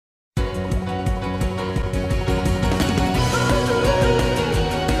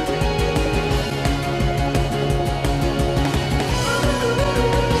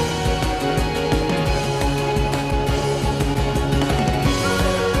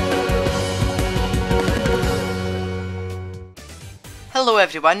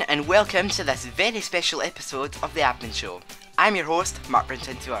everyone, and welcome to this very special episode of The Admin Show. I'm your host,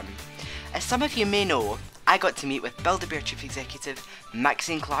 Mark21. As some of you may know, I got to meet with BABW Chief Executive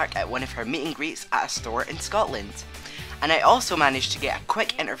Maxine Clark at one of her meet and greets at a store in Scotland. And I also managed to get a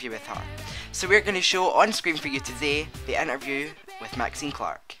quick interview with her. So we're going to show on screen for you today the interview with Maxine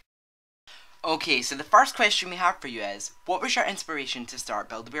Clark. Okay, so the first question we have for you is, what was your inspiration to start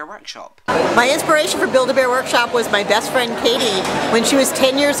Build-A-Bear Workshop? My inspiration for Build-A-Bear Workshop was my best friend Katie. When she was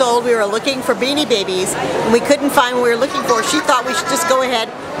 10 years old, we were looking for Beanie Babies, and we couldn't find what we were looking for. She thought we should just go ahead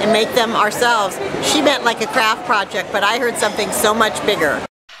and make them ourselves. She meant like a craft project, but I heard something so much bigger.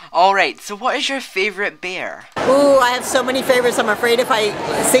 Alright, so what is your favourite bear? Ooh, I have so many favorites. I'm afraid if I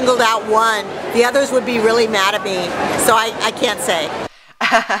singled out one, the others would be really mad at me, so I can't say.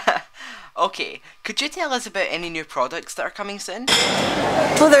 Okay, could you tell us about any new products that are coming soon?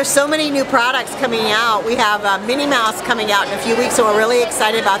 Well, there's so many new products coming out. We have Minnie Mouse coming out in a few weeks, so we're really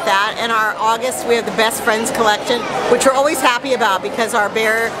excited about that. In our August, we have the Best Friends collection, which we're always happy about because our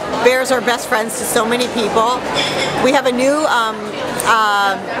bears are best friends to so many people. We have a new,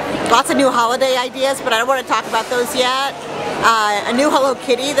 lots of new holiday ideas, but I don't want to talk about those yet. A new Hello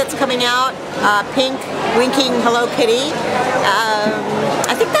Kitty that's coming out, pink winking Hello Kitty.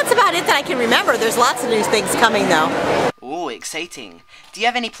 I think that's about it that I can remember. There's lots of new things coming though. Oh, exciting. Do you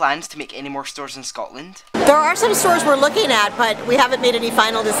have any plans to make any more stores in Scotland? There are some stores we're looking at, but we haven't made any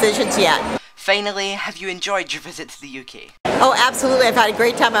final decisions yet. Finally, have you enjoyed your visit to the UK? Oh, absolutely. I've had a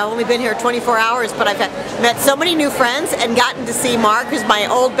great time. I've only been here 24 hours, but I've met so many new friends and gotten to see Mark, who's my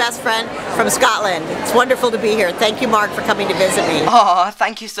old best friend from Scotland. It's wonderful to be here. Thank you, Mark, for coming to visit me. Oh,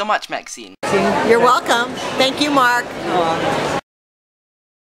 thank you so much, Maxine. You're welcome. Thank you, Mark.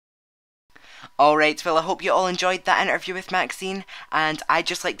 Alright, well I hope you all enjoyed that interview with Maxine, and I'd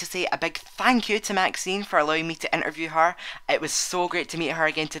just like to say a big thank you to Maxine for allowing me to interview her. It was so great to meet her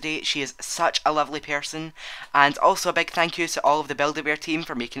again today. She is such a lovely person, and also a big thank you to all of the Build-A-Bear team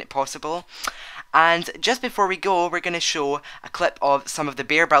for making it possible. And just before we go, we're going to show a clip of some of the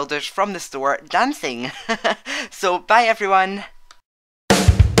bear builders from the store dancing. So bye everyone!